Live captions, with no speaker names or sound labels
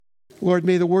Lord,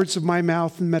 may the words of my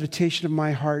mouth and meditation of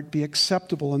my heart be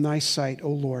acceptable in thy sight, O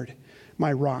Lord,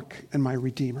 my rock and my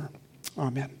redeemer.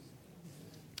 Amen.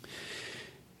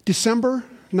 December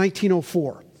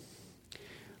 1904,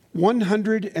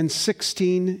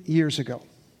 116 years ago.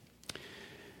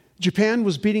 Japan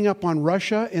was beating up on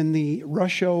Russia in the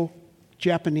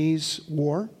Russo-Japanese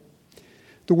War.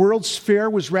 The World's Fair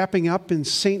was wrapping up in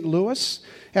St. Louis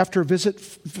after a visit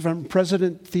from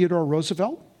President Theodore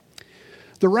Roosevelt.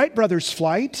 The Wright brothers'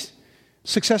 flight,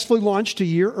 successfully launched a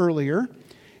year earlier,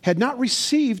 had not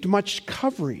received much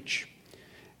coverage.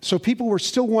 So people were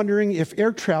still wondering if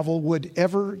air travel would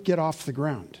ever get off the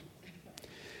ground.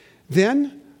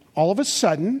 Then, all of a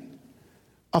sudden,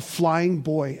 a flying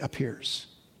boy appears.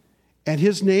 And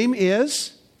his name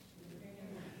is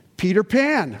Peter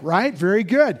Pan, right? Very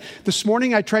good. This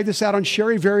morning I tried this out on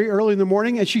Sherry very early in the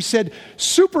morning, and she said,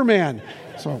 Superman.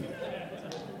 So,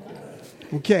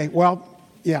 okay, well,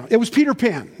 yeah, it was Peter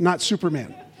Pan, not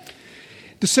Superman.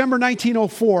 December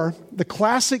 1904, the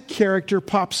classic character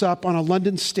pops up on a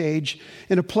London stage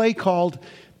in a play called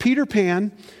Peter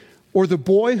Pan, or The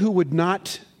Boy Who Would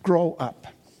Not Grow Up.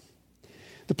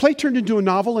 The play turned into a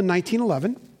novel in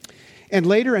 1911, and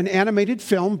later an animated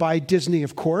film by Disney,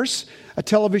 of course, a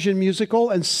television musical,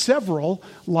 and several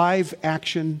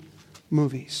live-action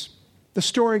movies. The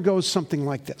story goes something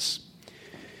like this.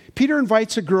 Peter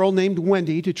invites a girl named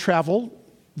Wendy to travel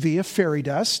via fairy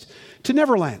dust to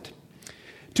Neverland,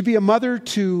 to be a mother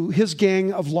to his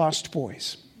gang of lost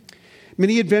boys.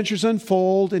 Many adventures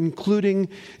unfold, including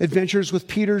adventures with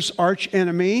Peter's arch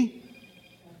enemy,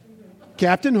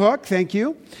 Captain Hook, thank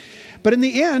you. But in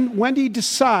the end, Wendy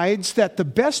decides that the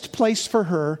best place for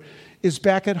her is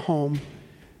back at home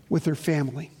with her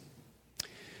family.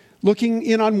 Looking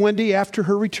in on Wendy after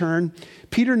her return,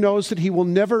 Peter knows that he will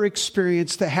never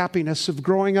experience the happiness of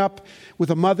growing up with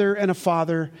a mother and a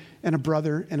father and a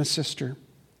brother and a sister.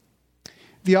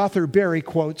 The author, Barry,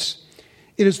 quotes,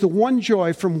 "It is the one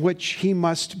joy from which he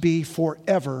must be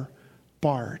forever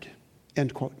barred,"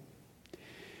 end quote.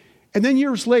 And then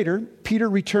years later, Peter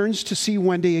returns to see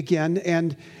Wendy again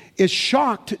and is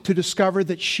shocked to discover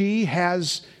that she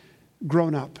has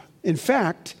grown up. In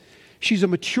fact, she's a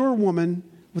mature woman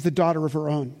with a daughter of her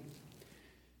own.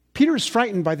 Peter is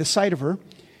frightened by the sight of her,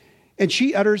 and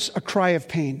she utters a cry of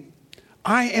pain.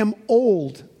 "I am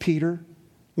old, Peter,"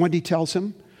 Wendy tells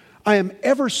him. "I am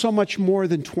ever so much more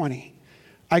than 20.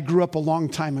 I grew up a long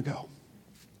time ago."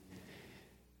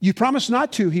 "You promised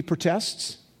not to," he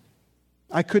protests.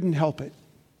 "I couldn't help it,"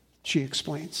 she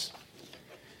explains.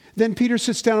 Then Peter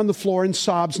sits down on the floor and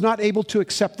sobs, not able to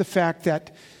accept the fact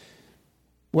that,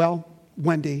 well,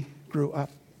 Wendy grew up.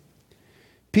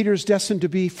 Peter is destined to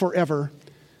be forever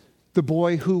the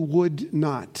boy who would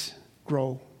not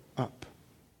grow up.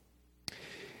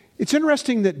 It's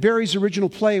interesting that Barry's original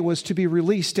play was to be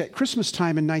released at Christmas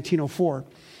time in 1904.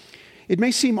 It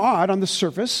may seem odd on the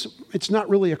surface. It's not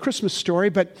really a Christmas story,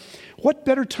 but what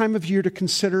better time of year to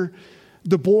consider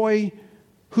the boy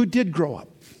who did grow up,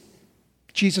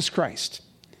 Jesus Christ,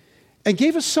 and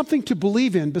gave us something to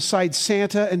believe in besides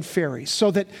Santa and fairies,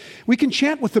 so that we can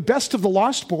chant with the best of the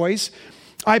Lost Boys,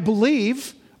 "I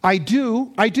believe, I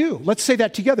do, I do." Let's say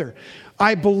that together.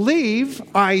 I believe,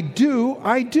 I do,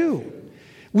 I do.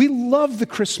 We love the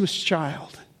Christmas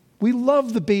child. We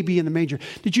love the baby in the manger.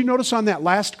 Did you notice on that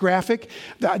last graphic?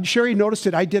 Sherry noticed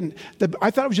it, I didn't. I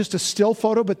thought it was just a still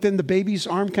photo, but then the baby's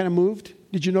arm kind of moved.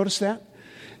 Did you notice that?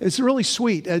 It's really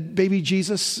sweet. Baby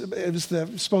Jesus, it was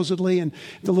supposedly, and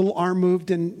the little arm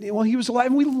moved, and well, he was alive.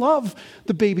 And we love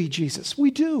the baby Jesus. We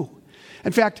do.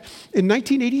 In fact, in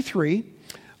 1983,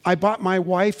 I bought my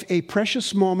wife a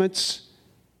Precious Moments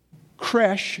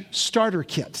creche starter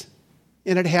kit.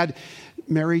 And it had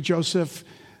Mary, Joseph,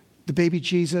 the baby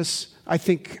Jesus, I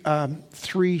think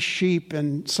 3 sheep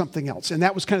and something else. And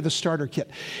that was kind of the starter kit.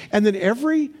 And then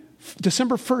every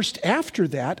December 1st after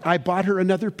that, I bought her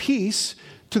another piece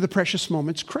to the Precious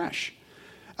Moments creche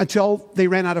until they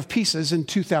ran out of pieces in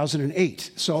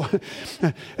 2008. So,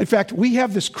 in fact, we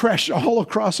have this creche all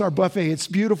across our buffet. It's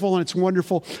beautiful and it's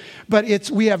wonderful, but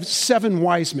we have 7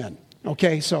 wise men,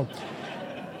 okay? So,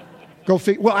 go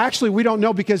figure. Well, actually, we don't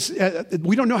know because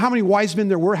we don't know how many wise men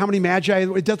there were, how many magi.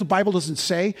 The Bible doesn't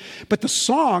say, but the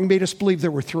song made us believe there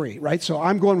were 3, right? So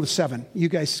I'm going with 7. You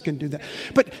guys can do that.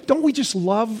 But don't we just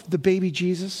love the baby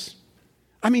Jesus?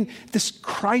 I mean, this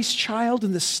Christ child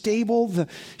in the stable, the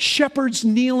shepherds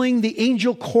kneeling, the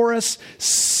angel chorus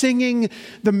singing,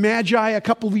 the magi a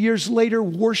couple of years later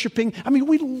worshiping. I mean,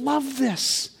 we love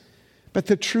this. But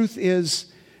the truth is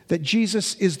that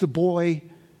Jesus is the boy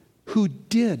who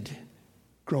did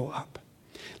grow up.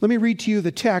 Let me read to you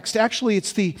the text. Actually,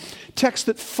 it's the text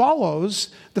that follows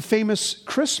the famous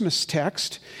Christmas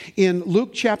text in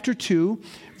Luke chapter 2,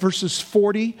 verses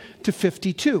 40 to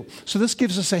 52. So this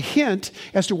gives us a hint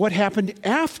as to what happened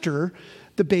after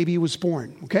the baby was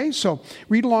born. Okay, so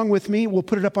read along with me. We'll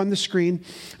put it up on the screen.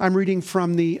 I'm reading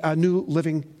from the New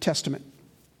Living Testament.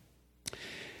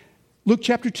 Luke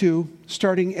chapter 2,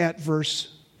 starting at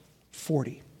verse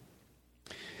 40.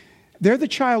 There the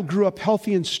child grew up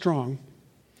healthy and strong.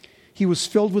 He was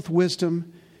filled with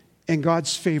wisdom, and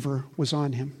God's favor was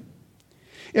on him.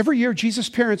 Every year, Jesus'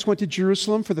 parents went to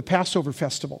Jerusalem for the Passover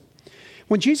festival.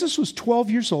 When Jesus was 12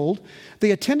 years old,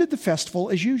 they attended the festival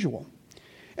as usual.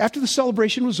 After the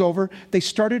celebration was over, they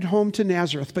started home to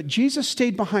Nazareth, but Jesus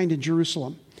stayed behind in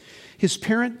Jerusalem. His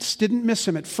parents didn't miss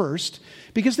him at first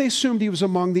because they assumed he was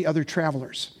among the other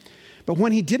travelers. But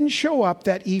when he didn't show up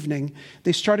that evening,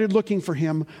 they started looking for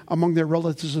him among their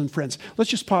relatives and friends. Let's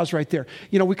just pause right there.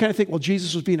 We kind of think, well,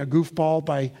 Jesus was being a goofball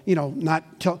by,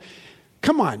 not tell.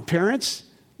 Come on, parents.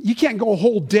 You can't go a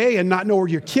whole day and not know where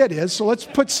your kid is. So let's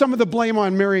put some of the blame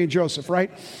on Mary and Joseph,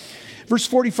 right? Verse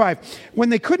 45, when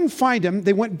they couldn't find him,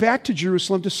 they went back to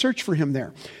Jerusalem to search for him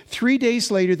there. 3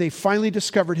 days later, they finally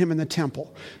discovered him in the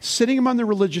temple, sitting among the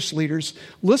religious leaders,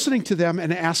 listening to them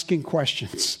and asking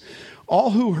questions.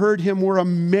 All who heard him were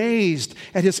amazed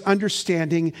at his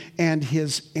understanding and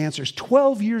his answers.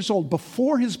 12 years old,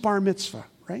 before his bar mitzvah,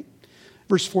 right?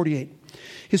 Verse 48,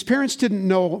 his parents didn't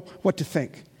know what to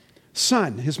think.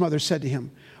 Son, his mother said to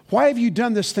him, why have you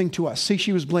done this thing to us? See,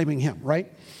 she was blaming him, right?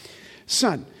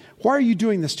 Son, why are you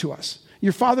doing this to us?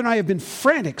 Your father and I have been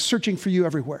frantic searching for you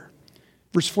everywhere.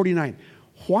 Verse 49,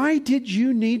 why did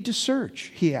you need to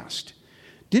search? He asked.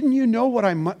 Didn't you know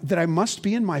that I must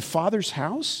be in my father's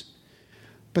house?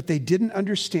 But they didn't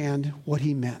understand what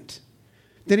he meant.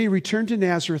 Then he returned to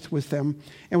Nazareth with them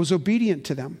and was obedient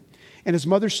to them. And his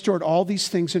mother stored all these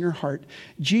things in her heart.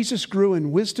 Jesus grew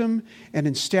in wisdom and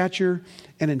in stature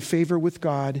and in favor with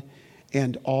God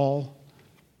and all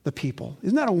the people.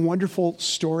 Isn't that a wonderful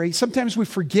story? Sometimes we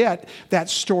forget that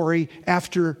story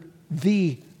after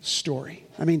the story.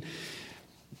 I mean,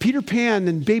 Peter Pan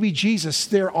and baby Jesus,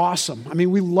 they're awesome. I mean,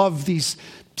 we love these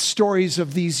stories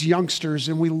of these youngsters,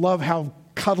 and we love how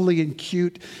cuddly and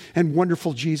cute and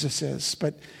wonderful Jesus is.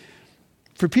 But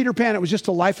for Peter Pan, it was just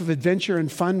a life of adventure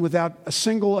and fun without a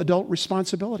single adult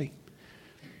responsibility.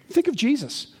 Think of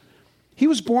Jesus. He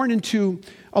was born into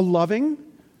a loving,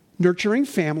 nurturing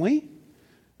family,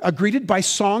 greeted by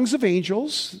songs of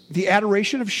angels, the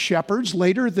adoration of shepherds,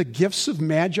 later the gifts of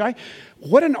magi.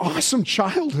 What an awesome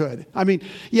childhood. I mean,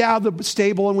 yeah, the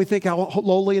stable, and we think how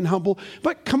lowly and humble,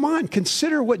 but come on,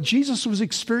 consider what Jesus was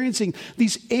experiencing.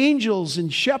 These angels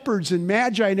and shepherds and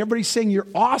magi, and everybody saying you're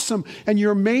awesome and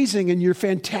you're amazing and you're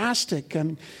fantastic.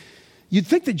 And you'd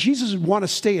think that Jesus would want to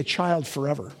stay a child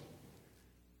forever.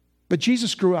 But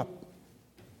Jesus grew up.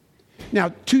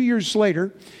 Now, 2 years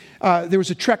later, there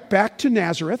was a trek back to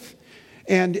Nazareth,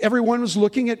 and everyone was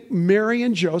looking at Mary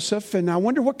and Joseph, and I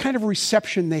wonder what kind of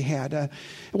reception they had.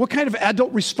 What kind of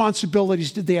adult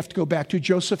responsibilities did they have to go back to?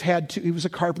 Joseph he was a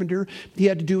carpenter. He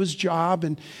had to do his job.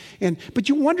 But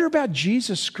you wonder about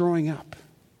Jesus growing up.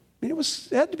 I mean, it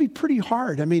had to be pretty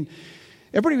hard. I mean,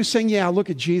 everybody was saying, yeah, look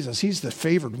at Jesus. He's the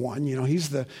favored one. He's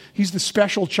the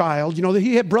special child.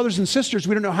 He had brothers and sisters.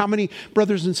 We don't know how many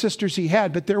brothers and sisters he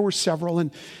had, but there were several.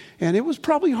 And it was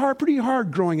probably pretty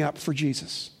hard growing up for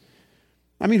Jesus.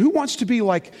 I mean, who wants to be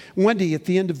like Wendy at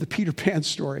the end of the Peter Pan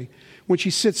story when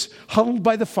she sits huddled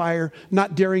by the fire,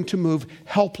 not daring to move,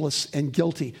 helpless and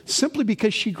guilty, simply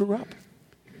because she grew up?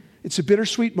 It's a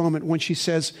bittersweet moment when she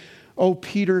says, oh,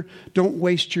 Peter, don't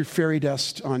waste your fairy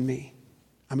dust on me.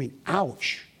 I mean,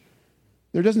 ouch.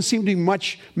 There doesn't seem to be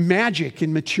much magic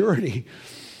in maturity.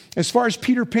 As far as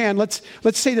Peter Pan, let's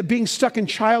say that being stuck in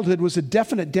childhood was a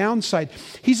definite downside.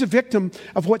 He's a victim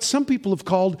of what some people have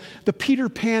called the Peter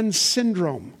Pan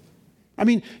syndrome. I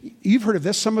mean, you've heard of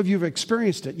this. Some of you have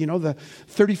experienced it. The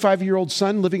 35-year-old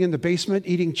son living in the basement,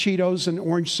 eating Cheetos and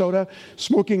orange soda,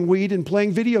 smoking weed, and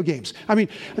playing video games. I mean,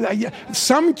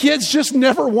 some kids just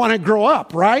never want to grow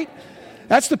up, right?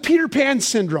 That's the Peter Pan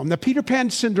syndrome. The Peter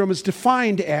Pan syndrome is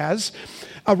defined as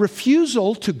a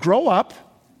refusal to grow up,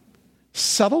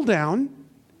 settle down,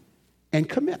 and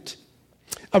commit.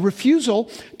 A refusal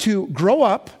to grow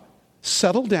up,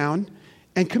 settle down,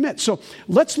 and commit. So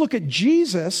let's look at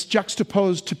Jesus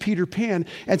juxtaposed to Peter Pan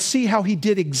and see how he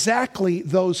did exactly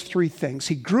those three things.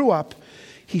 He grew up,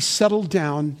 he settled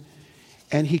down,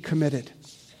 and he committed.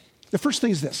 The first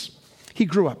thing is this. He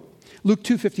grew up. Luke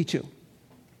 2:52.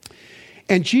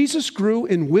 And Jesus grew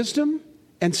in wisdom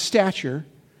and stature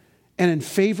and in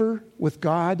favor with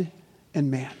God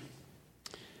and man.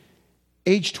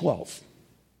 age 12,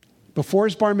 before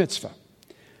his bar mitzvah.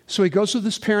 So he goes with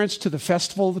his parents to the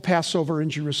festival of the Passover in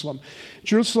Jerusalem.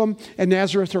 Jerusalem and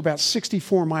Nazareth are about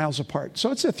 64 miles apart. So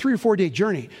it's a 3 or 4 day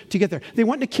journey to get there. They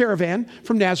went in a caravan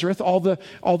from Nazareth, all the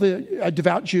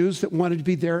devout Jews that wanted to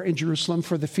be there in Jerusalem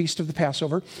for the feast of the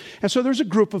Passover. And so there's a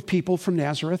group of people from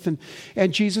Nazareth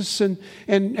and Jesus and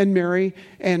Mary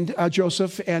and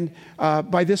Joseph. And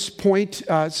by this point,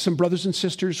 some brothers and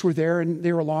sisters were there and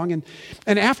they were along.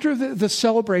 And after the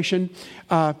celebration,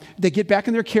 they get back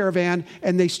in their caravan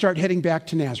and they start heading back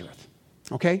to Nazareth,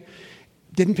 okay?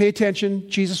 Didn't pay attention.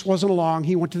 Jesus wasn't along.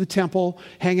 He went to the temple,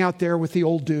 hang out there with the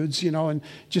old dudes, and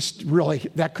just really,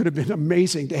 that could have been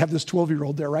amazing to have this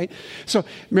 12-year-old there, right? So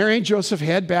Mary and Joseph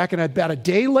head back, and about a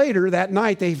day later that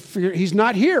night, they figure, he's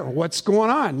not here. What's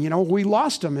going on? We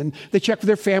lost him. And they checked with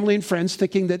their family and friends,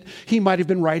 thinking that he might have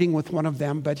been riding with one of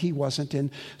them, but he wasn't.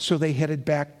 And so they headed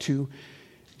back to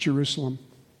Jerusalem.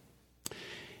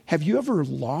 Have you ever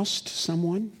lost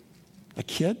someone? A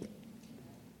kid?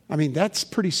 I mean, that's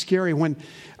pretty scary. When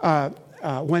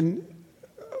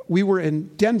we were in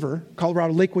Denver,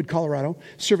 Colorado, Lakewood, Colorado,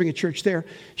 serving a church there,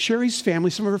 Sherry's family,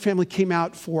 some of her family came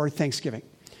out for Thanksgiving.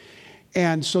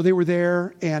 And so they were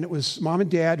there, and it was mom and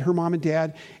dad, her mom and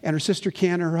dad, and her sister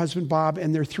Ken, her husband Bob,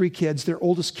 and their 3 kids, their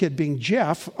oldest kid being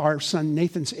Jeff, our son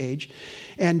Nathan's age,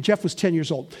 and Jeff was 10 years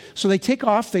old. So they take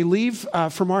off, they leave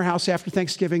from our house after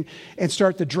Thanksgiving and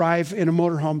start the drive in a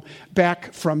motorhome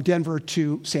back from Denver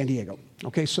to San Diego.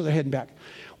 Okay, so they're heading back.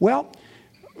 Well,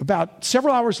 about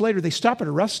several hours later, they stop at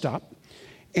a rest stop,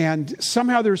 and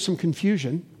somehow there was some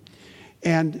confusion,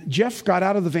 and Jeff got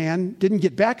out of the van, didn't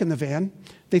get back in the van.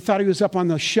 They thought he was up on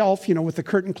the shelf, with the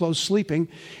curtain closed, sleeping.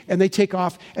 And they take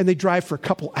off and they drive for a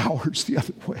couple hours the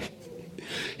other way,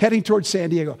 heading towards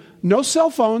San Diego. No cell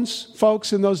phones,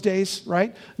 folks, in those days,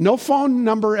 right? No phone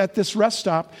number at this rest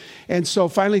stop. And so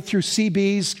finally through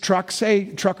CBs,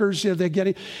 truckers, they're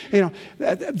getting,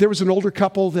 there was an older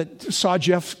couple that saw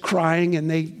Jeff crying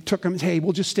and they took him, hey,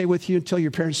 we'll just stay with you until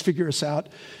your parents figure us out.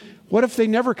 What if they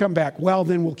never come back? Well,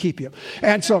 then we'll keep you.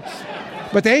 And so...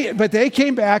 But they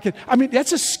came back, and I mean,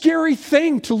 that's a scary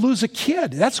thing to lose a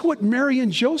kid. That's what Mary and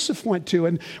Joseph went to.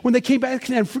 And when they came back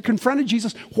and confronted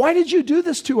Jesus, why did you do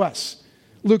this to us?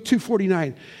 Luke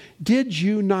 2:49. Did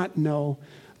you not know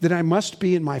that I must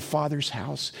be in my Father's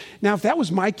house? Now, if that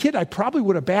was my kid, I probably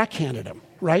would have backhanded him,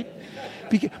 right?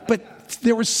 But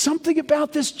there was something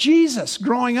about this Jesus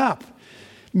growing up.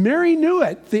 Mary knew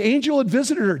it. The angel had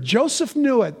visited her. Joseph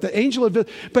knew it. The angel had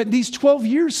visited. But these 12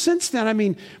 years since then, I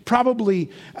mean,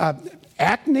 probably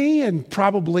acne and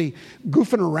probably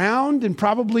goofing around and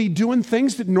probably doing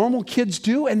things that normal kids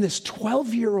do. And this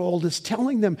 12-year-old is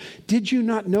telling them, did you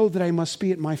not know that I must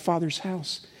be at my Father's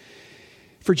house?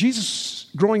 For Jesus,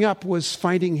 growing up was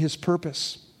finding his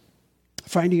purpose,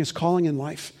 finding his calling in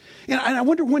life. And I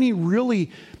wonder when he really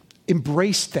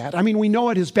embraced that. I mean, we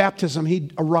know at his baptism he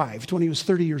arrived when he was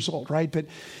 30 years old, right? But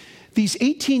these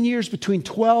 18 years between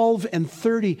 12 and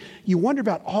 30, you wonder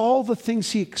about all the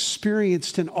things he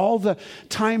experienced and all the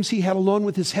times he had alone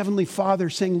with his heavenly Father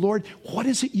saying, Lord, what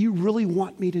is it you really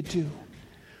want me to do?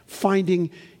 Finding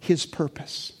his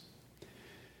purpose.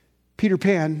 Peter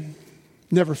Pan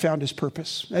never found his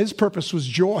purpose. His purpose was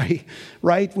joy,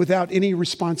 right? Without any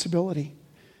responsibility.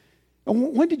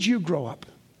 And when did you grow up?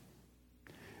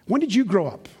 When did you grow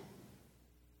up?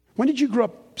 When did you grow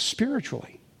up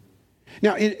spiritually?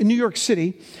 Now, in New York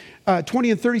City,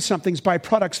 20 and 30-somethings buy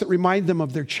products that remind them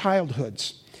of their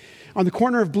childhoods. On the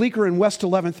corner of Bleecker and West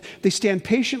 11th, they stand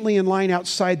patiently in line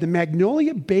outside the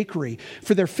Magnolia Bakery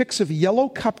for their fix of yellow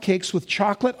cupcakes with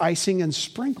chocolate icing and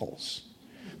sprinkles.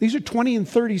 These are 20 and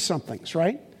 30-somethings,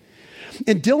 right?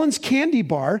 In Dylan's Candy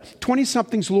Bar,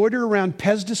 20-somethings loiter around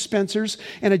Pez dispensers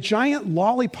and a giant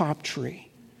lollipop tree.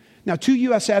 Now, 2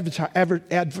 U.S.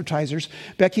 advertisers,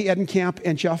 Becky Edenkamp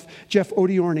and Jeff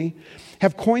Odiorny,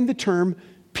 have coined the term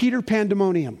Peter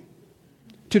Pandemonium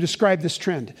to describe this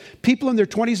trend. People in their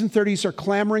 20s and 30s are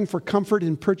clamoring for comfort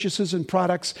in purchases and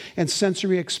products and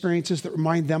sensory experiences that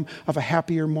remind them of a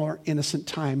happier, more innocent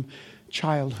time,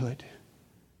 childhood.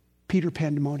 Peter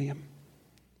Pandemonium.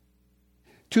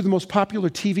 2 of the most popular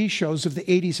TV shows of the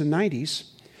 80s and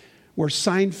 90s were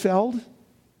Seinfeld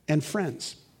and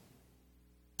Friends.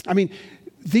 I mean,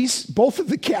 both of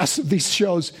the casts of these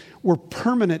shows were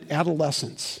permanent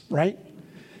adolescents, right?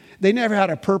 They never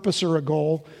had a purpose or a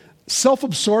goal.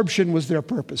 Self-absorption was their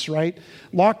purpose, right?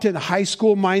 Locked in a high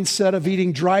school mindset of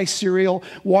eating dry cereal,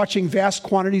 watching vast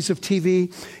quantities of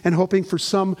TV, and hoping for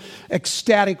some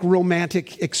ecstatic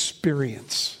romantic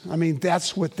experience. I mean,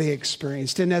 that's what they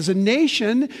experienced. And as a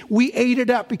nation, we ate it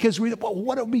up because we thought, well,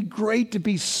 what it would be great to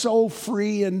be so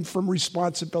free and from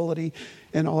responsibility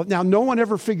and all. Now, no one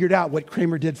ever figured out what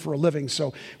Kramer did for a living,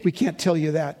 so we can't tell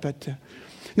you that. But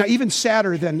now, even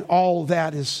sadder than all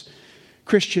that is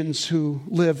Christians who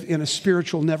live in a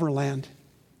spiritual neverland.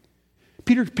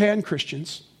 Peter Pan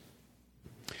Christians.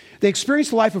 They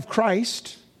experience the life of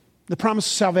Christ, the promise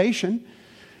of salvation.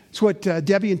 It's what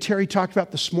Debbie and Terry talked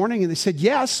about this morning, and they said,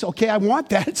 yes, okay, I want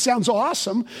that. It sounds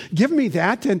awesome. Give me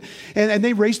that. And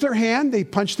they raised their hand, they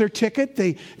punched their ticket,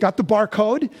 they got the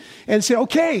barcode, and said,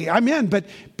 okay, I'm in.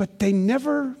 But they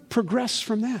never progressed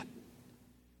from that.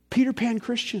 Peter Pan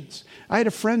Christians. I had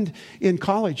a friend in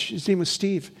college, his name was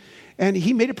Steve, and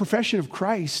he made a profession of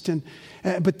Christ,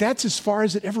 but that's as far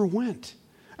as it ever went.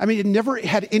 I mean, it never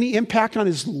had any impact on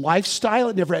his lifestyle.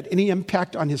 It never had any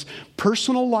impact on his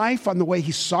personal life, on the way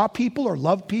he saw people or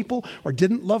loved people or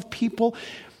didn't love people.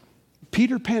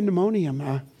 Peter Pandemonium,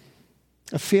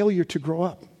 a failure to grow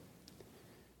up.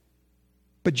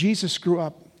 But Jesus grew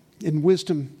up in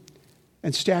wisdom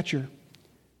and stature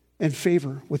and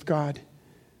favor with God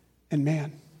and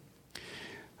man.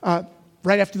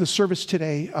 Right after the service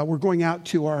today, we're going out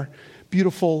to our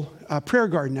beautiful prayer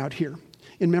garden out here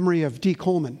in memory of Dee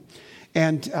Coleman.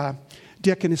 And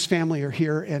Dick and his family are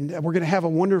here, and we're going to have a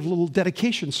wonderful little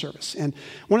dedication service. And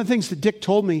one of the things that Dick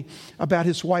told me about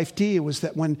his wife, Dee, was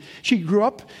that when she grew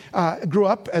up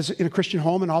as in a Christian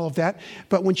home and all of that,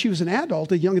 but when she was an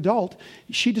adult, a young adult,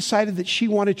 she decided that she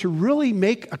wanted to really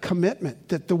make a commitment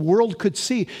that the world could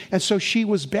see. And so she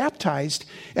was baptized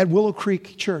at Willow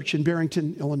Creek Church in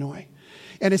Barrington, Illinois.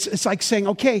 And it's like saying,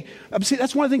 okay, see,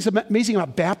 that's one of the things amazing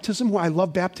about baptism, why I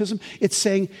love baptism. It's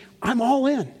saying, I'm all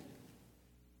in.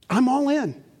 I'm all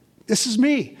in. This is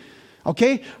me.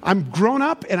 Okay? I'm grown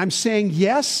up and I'm saying,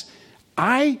 yes,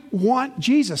 I want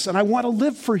Jesus and I want to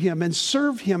live for him and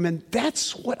serve him. And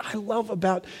that's what I love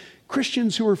about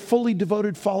Christians who are fully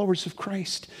devoted followers of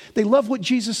Christ. They love what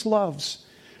Jesus loves.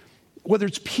 Whether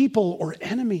it's people or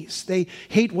enemies, they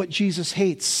hate what Jesus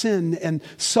hates, sin and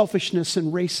selfishness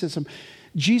and racism.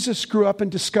 Jesus grew up and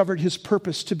discovered his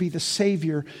purpose to be the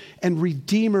Savior and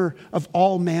Redeemer of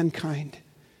all mankind.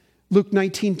 Luke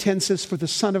 19:10 says, for the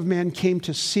Son of Man came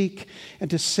to seek and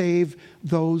to save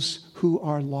those who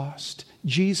are lost.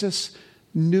 Jesus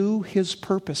knew his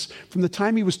purpose. From the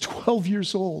time he was 12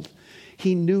 years old,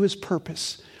 he knew his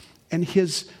purpose and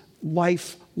his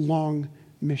lifelong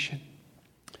mission.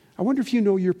 I wonder if you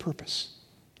know your purpose.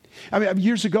 I mean,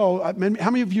 years ago, how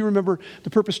many of you remember The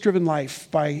Purpose-Driven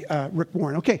Life by Rick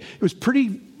Warren? Okay, it was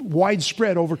pretty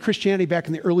widespread over Christianity back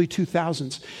in the early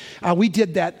 2000s. We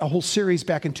did that, a whole series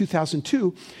back in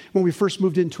 2002 when we first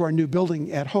moved into our new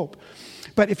building at Hope.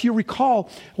 But if you recall,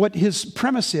 what his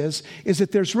premise is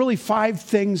that there's really 5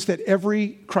 things that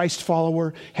every Christ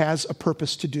follower has a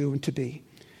purpose to do and to be.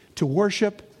 To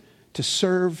worship, to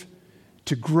serve,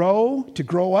 to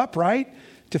grow up, right?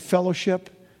 To fellowship,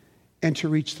 and to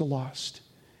reach the lost.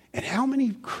 And how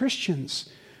many Christians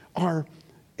are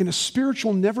in a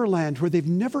spiritual neverland where they've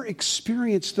never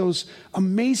experienced those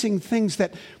amazing things,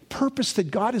 that purpose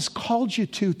that God has called you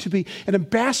to be an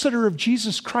ambassador of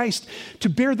Jesus Christ, to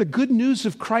bear the good news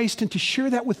of Christ and to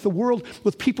share that with the world,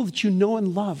 with people that you know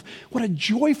and love. What a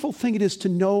joyful thing it is to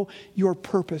know your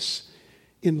purpose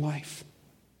in life.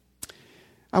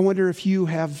 I wonder if you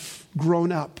have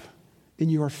grown up in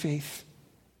your faith.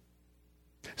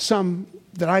 Some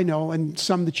that I know and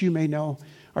some that you may know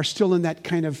are still in that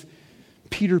kind of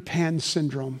Peter Pan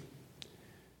syndrome.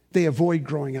 They avoid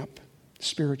growing up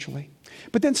spiritually.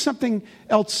 But then something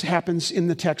else happens in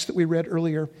the text that we read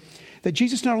earlier, that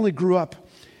Jesus not only grew up,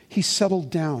 he settled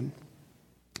down.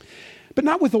 But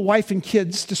not with a wife and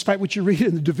kids, despite what you read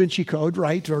in the Da Vinci Code,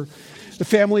 right? Or the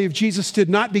family of Jesus did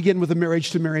not begin with a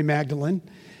marriage to Mary Magdalene.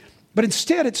 But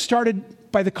instead it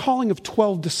started by the calling of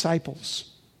 12 disciples.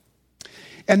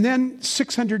 And then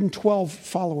 612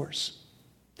 followers.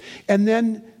 And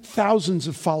then thousands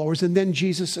of followers. And then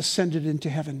Jesus ascended into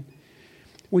heaven.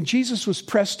 When Jesus was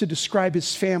pressed to describe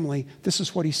his family, this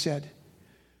is what he said.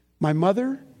 My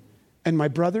mother and my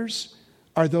brothers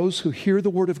are those who hear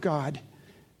the word of God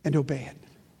and obey it.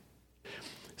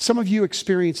 Some of you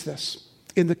experience this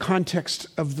in the context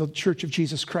of the Church of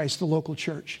Jesus Christ, the local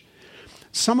church.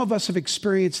 Some of us have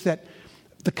experienced that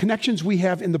the connections we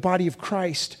have in the body of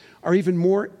Christ are even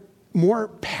more more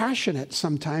passionate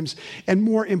sometimes and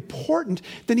more important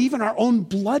than even our own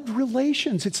blood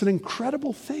relations. It's an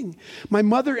incredible thing. My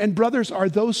mother and brothers are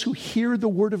those who hear the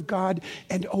word of God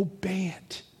and obey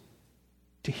it.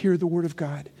 To hear the word of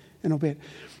God and obey it.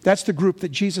 That's the group that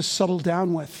Jesus settled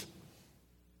down with.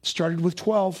 Started with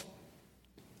 12.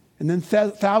 And then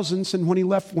thousands, and when they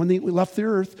left the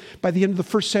earth, by the end of the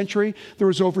first century, there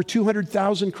was over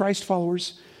 200,000 Christ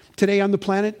followers. Today on the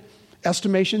planet,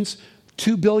 estimations,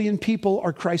 2 billion people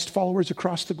are Christ followers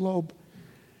across the globe.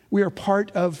 We are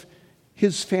part of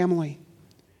his family.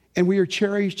 And we are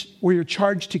charged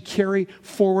to carry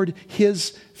forward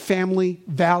his family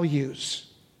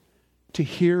values, to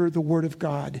hear the word of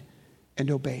God and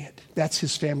obey it. That's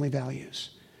his family values,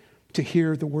 to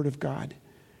hear the word of God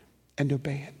and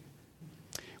obey it.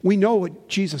 We know what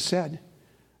Jesus said.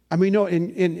 I mean, we know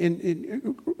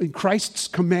in Christ's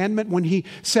commandment when he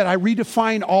said, I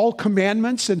redefine all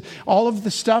commandments and all of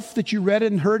the stuff that you read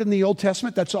and heard in the Old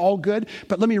Testament, that's all good.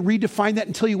 But let me redefine that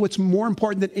and tell you what's more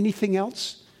important than anything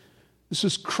else. This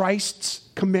is Christ's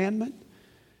commandment.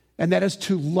 And that is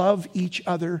to love each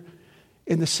other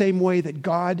in the same way that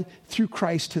God, through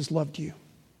Christ, has loved you.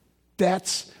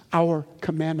 That's our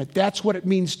commandment. That's what it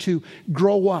means to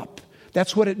grow up.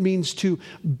 That's what it means to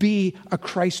be a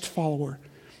Christ follower.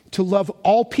 To love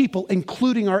all people,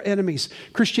 including our enemies.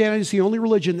 Christianity is the only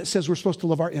religion that says we're supposed to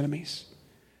love our enemies.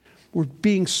 We're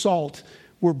being salt.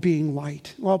 We're being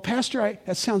light. Well, Pastor,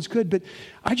 that sounds good, but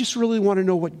I just really want to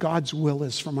know what God's will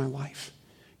is for my life.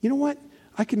 You know what?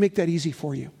 I can make that easy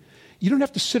for you. You don't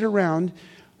have to sit around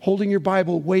holding your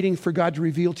Bible waiting for God to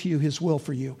reveal to you his will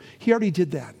for you. He already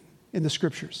did that in the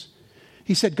scriptures.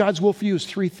 He said God's will for you is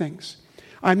 3 things.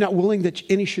 I'm not willing that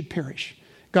any should perish.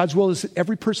 God's will is that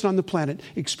every person on the planet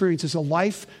experiences a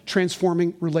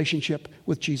life-transforming relationship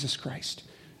with Jesus Christ.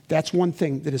 That's one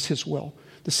thing that is his will.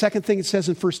 The second thing it says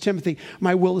in 1 Timothy,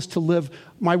 my will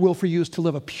for you is to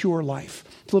live a pure life,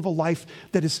 to live a life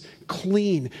that is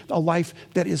clean, a life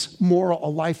that is moral, a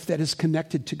life that is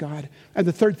connected to God. And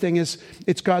the third thing is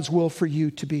it's God's will for you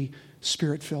to be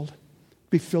Spirit-filled,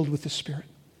 be filled with the Spirit.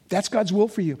 That's God's will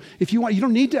for you. If you want, you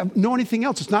don't need to know anything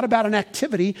else. It's not about an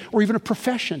activity or even a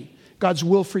profession. God's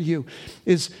will for you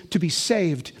is to be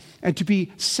saved and to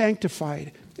be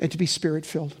sanctified and to be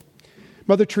Spirit-filled.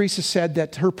 Mother Teresa said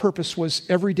that her purpose was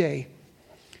every day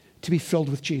to be filled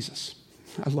with Jesus.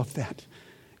 I love that.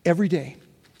 Every day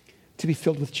to be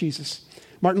filled with Jesus.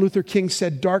 Martin Luther King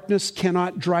said, darkness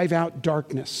cannot drive out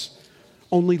darkness.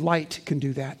 Only light can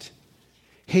do that.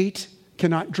 Hate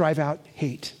cannot drive out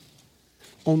hate.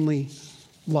 Only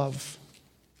love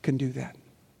can do that.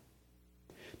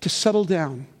 To settle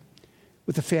down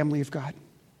with the family of God.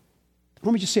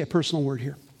 Let me just say a personal word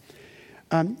here.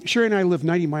 Sherry and I live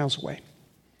 90 miles away.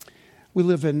 We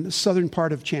live in the southern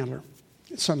part of Chandler,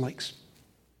 Sun Lakes.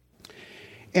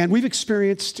 And we've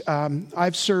experienced,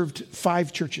 I've served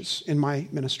 5 churches in my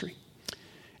ministry,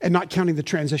 and not counting the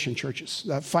transition churches,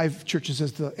 5 churches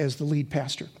as the lead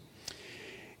pastor.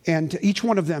 And each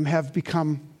one of them have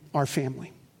become our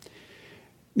family.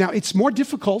 Now, it's more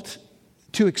difficult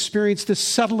to experience this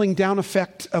settling down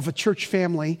effect of a church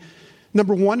family,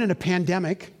 number 1, in a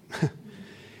pandemic,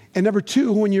 and number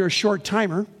 2, when you're a short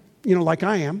timer, like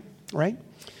I am, right?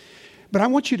 But I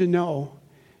want you to know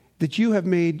that you have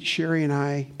made Sherry and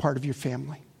I part of your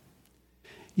family.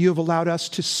 You have allowed us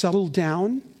to settle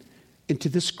down into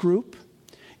this group.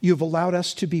 You have allowed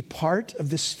us to be part of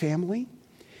this family.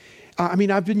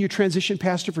 I've been your transition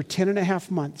pastor for 10 and a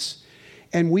half months,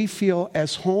 and we feel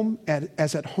as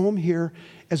at home here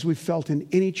as we've felt in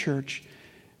any church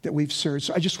that we've served.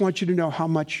 So I just want you to know how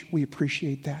much we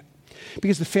appreciate that.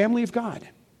 Because the family of God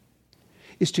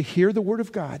is to hear the word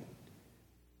of God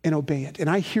and obey it. And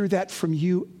I hear that from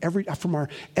you, from our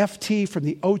FT, from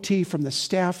the OT, from the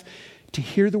staff, to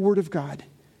hear the word of God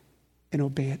and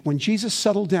obey it. When Jesus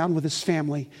settled down with his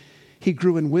family, he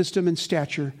grew in wisdom and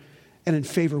stature and in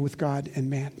favor with God and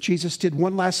man. Jesus did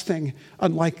one last thing,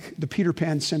 unlike the Peter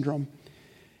Pan syndrome.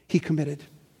 He committed.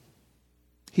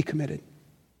 He committed.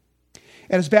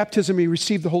 At his baptism, he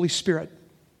received the Holy Spirit,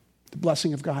 the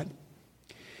blessing of God.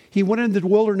 He went into the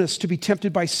wilderness to be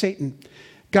tempted by Satan.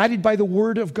 Guided by the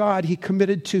word of God, he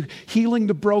committed to healing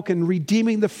the broken,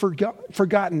 redeeming the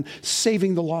forgotten,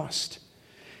 saving the lost.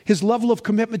 His level of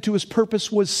commitment to his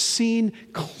purpose was seen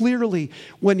clearly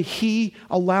when he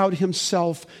allowed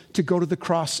himself to go to the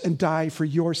cross and die for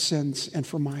your sins and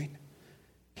for mine.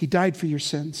 He died for your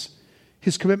sins.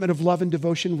 His commitment of love and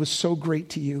devotion was so great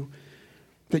to you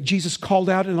that Jesus called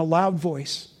out in a loud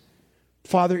voice,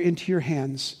 Father, into your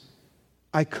hands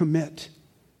I commit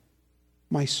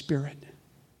my spirit.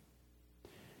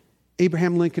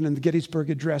 Abraham Lincoln in the Gettysburg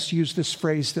Address used this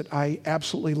phrase that I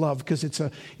absolutely love because it's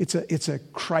a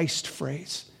Christ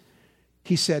phrase.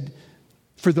 He said,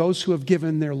 for those who have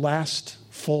given their last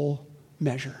full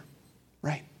measure,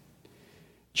 right?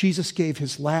 Jesus gave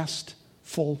his last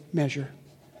full measure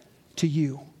to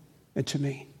you and to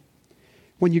me.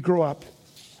 When you grow up,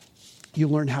 you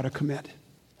learn how to commit.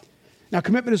 Now,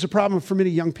 commitment is a problem for many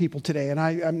young people today, and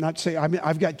I'm not saying,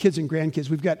 I've got kids and grandkids.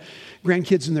 We've got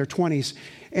grandkids in their 20s,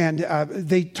 and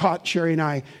they taught Sherry and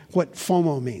I what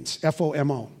FOMO means,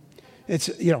 F-O-M-O. It's,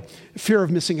 fear of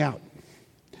missing out.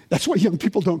 That's why young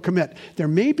people don't commit. There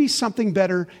may be something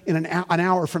better in an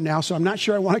hour from now, so I'm not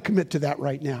sure I want to commit to that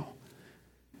right now.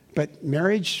 But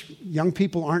marriage, young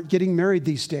people aren't getting married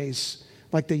these days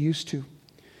like they used to.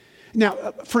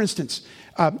 Now, for instance,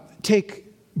 take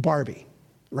Barbie,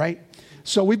 right?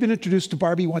 So we've been introduced to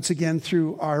Barbie once again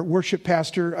through our worship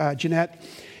pastor, Jeanette,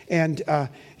 and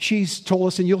she's told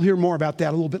us, and you'll hear more about that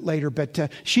a little bit later, but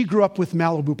she grew up with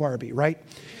Malibu Barbie, right?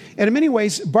 And in many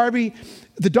ways, Barbie,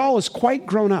 the doll, is quite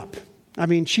grown up. I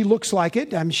mean, she looks like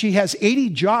it. I mean, she has 80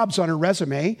 jobs on her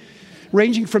resume,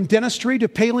 ranging from dentistry to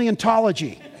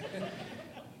paleontology.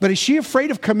 But is she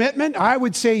afraid of commitment? I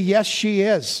would say yes, she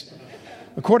is.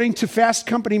 According to Fast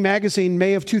Company magazine,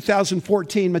 May of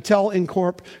 2014,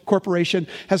 Mattel Corporation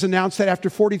has announced that after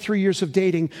 43 years of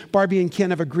dating, Barbie and Ken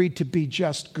have agreed to be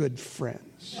just good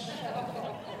friends.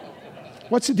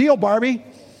 What's the deal, Barbie?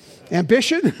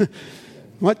 Ambition?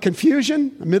 What,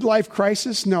 confusion? A midlife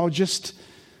crisis? No, just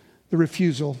the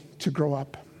refusal to grow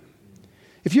up.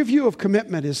 If your view of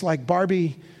commitment is like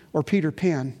Barbie or Peter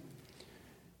Pan,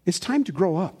 it's time to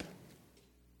grow up.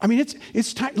 I mean,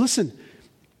 it's time. Listen,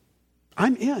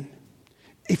 I'm in.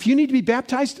 If you need to be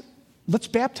baptized, let's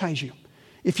baptize you.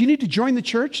 If you need to join the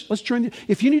church, let's join.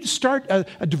 If you need to start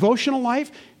a devotional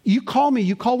life, you call me.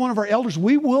 You call one of our elders.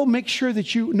 We will make sure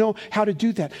that you know how to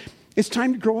do that. It's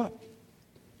time to grow up.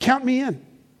 Count me in.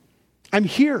 I'm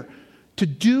here to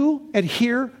do and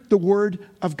hear the word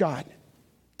of God.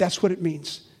 That's what it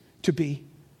means to be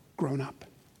grown up.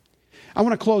 I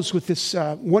want to close with this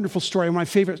wonderful story, one of my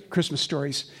favorite Christmas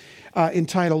stories,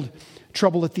 entitled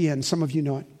Trouble at the End. Some of you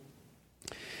know it.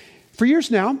 For years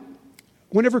now,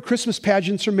 whenever Christmas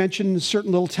pageants are mentioned in a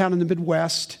certain little town in the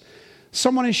Midwest,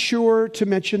 someone is sure to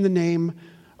mention the name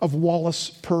of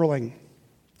Wallace Perling.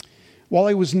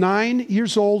 Wally was 9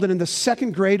 years old and in the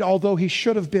second grade, although he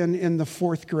should have been in the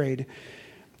fourth grade.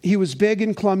 He was big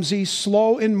and clumsy,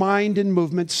 slow in mind and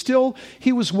movement. Still,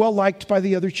 he was well liked by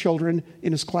the other children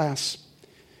in his class,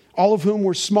 all of whom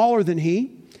were smaller than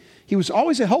he. He was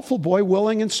always a helpful boy,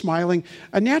 willing and smiling,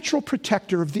 a natural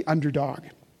protector of the underdog.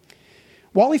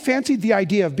 Wally fancied the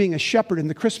idea of being a shepherd in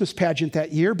the Christmas pageant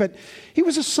that year, but he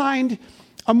was assigned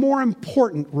a more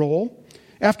important role.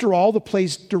 After all, the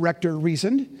play's director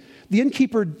reasoned, the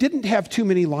innkeeper didn't have too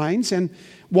many lines, and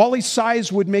Wally's size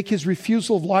would make his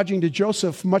refusal of lodging to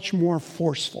Joseph much more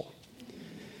forceful.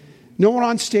 No one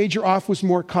on stage or off was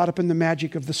more caught up in the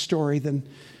magic of the story than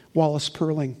Wallace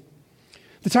Perling.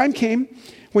 The time came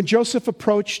when Joseph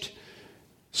approached,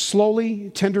 slowly,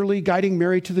 tenderly guiding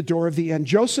Mary to the door of the inn.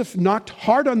 Joseph knocked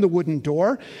hard on the wooden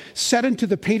door, set into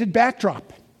the painted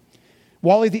backdrop.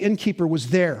 Wally, the innkeeper,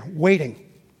 was there, waiting.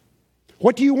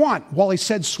 "What do you want?" Wally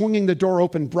said, swinging the door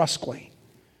open brusquely.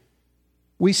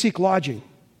 "We seek lodging."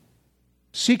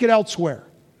 "Seek it elsewhere."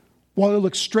 Wally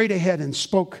looked straight ahead and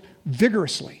spoke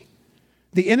vigorously.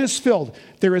 "The inn is filled.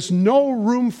 There is no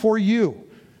room for you."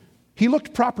 He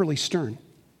looked properly stern.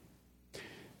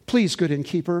 "Please, good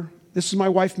innkeeper, this is my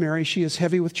wife Mary. She is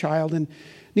heavy with child and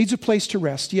needs a place to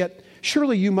rest. Yet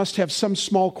surely you must have some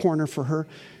small corner for her.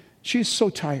 She is so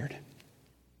tired."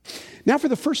 Now for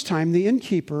the first time, the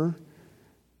innkeeper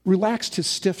relaxed his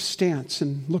stiff stance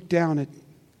and looked down at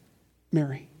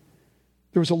Mary.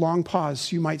 There was a long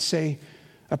pause, you might say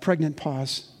a pregnant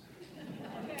pause.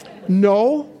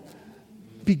 "No,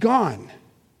 be gone,"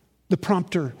 the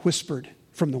prompter whispered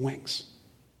from the wings.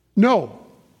 "No,"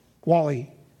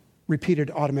 Wally repeated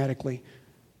automatically,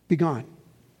 "be gone."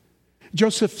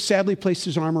 Joseph sadly placed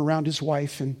his arm around his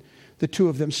wife, and the two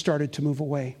of them started to move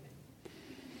away.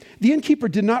 The innkeeper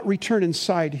did not return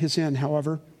inside his inn,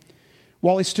 however.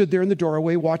 Wally stood there in the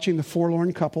doorway watching the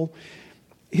forlorn couple.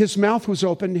 His mouth was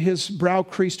open, his brow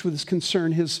creased with his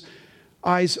concern, his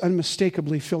eyes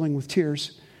unmistakably filling with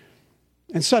tears.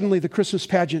 And suddenly the Christmas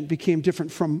pageant became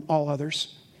different from all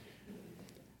others.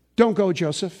 "Don't go,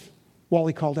 Joseph,"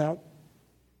 Wally called out.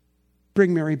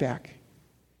 "Bring Mary back."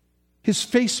 His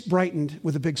face brightened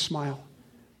with a big smile.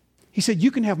 He said,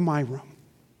 "You can have my room."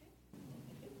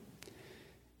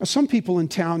 Now, some people in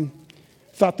town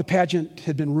thought the pageant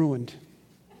had been ruined.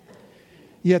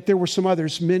 Yet there were some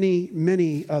others, many,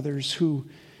 many others, who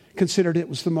considered it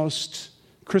was the most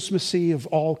Christmassy of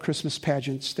all Christmas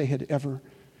pageants they had ever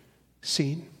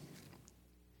seen.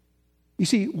 You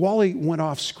see, Wally went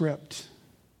off script.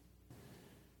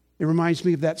 It reminds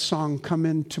me of that song, "Come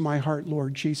into my heart,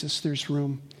 Lord Jesus, there's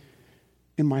room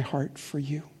in my heart for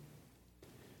you."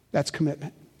 That's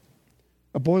commitment.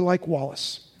 A boy like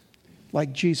Wallace,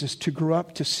 like Jesus, to grow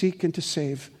up to seek and to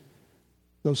save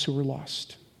those who were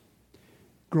lost.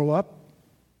 Grow up,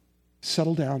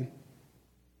 settle down,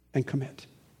 and commit.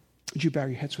 Would you bow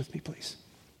your heads with me, please?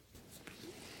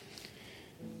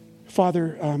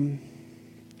 Father,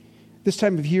 this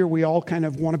time of year, we all kind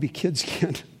of want to be kids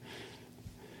again.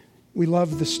 We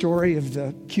love the story of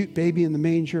the cute baby in the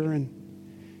manger, and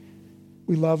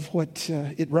we love what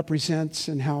it represents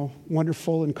and how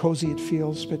wonderful and cozy it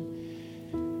feels. But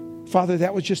Father,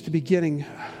 that was just the beginning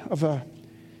of a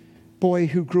boy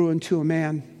who grew into a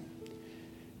man,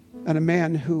 and a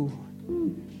man who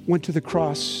went to the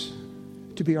cross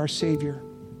to be our Savior.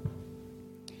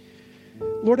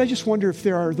 Lord, I just wonder if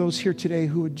there are those here today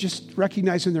who would just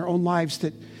recognize in their own lives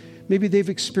that maybe they've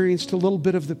experienced a little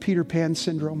bit of the Peter Pan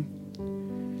syndrome,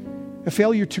 a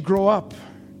failure to grow up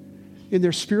in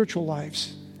their spiritual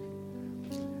lives,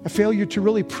 a failure to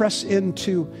really press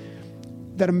into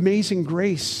that amazing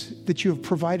grace that you have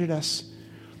provided us,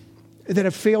 that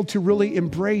have failed to really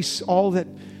embrace all that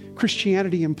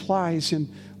Christianity implies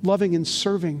in loving and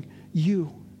serving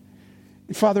you.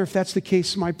 And Father, if that's the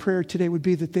case, my prayer today would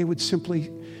be that they would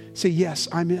simply say, yes,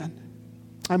 I'm in.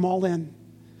 I'm all in.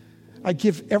 I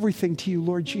give everything to you,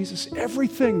 Lord Jesus.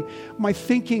 Everything, my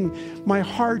thinking, my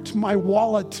heart, my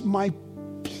wallet, my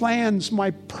plans,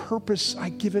 my purpose, I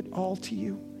give it all to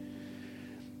you.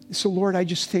 So Lord, I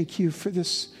just thank you for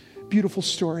this beautiful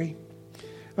story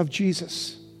of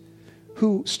Jesus,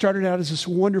 who started out as this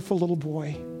wonderful little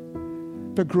boy,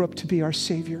 but grew up to be our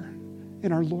Savior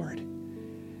and our Lord.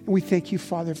 And we thank you,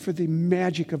 Father, for the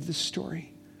magic of this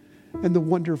story and the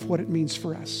wonder of what it means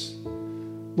for us.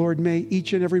 Lord, may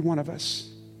each and every one of us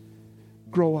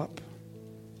grow up,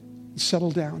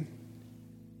 settle down,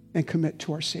 and commit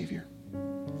to our Savior.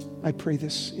 I pray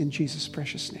this in Jesus'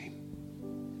 precious name.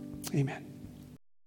 Amen.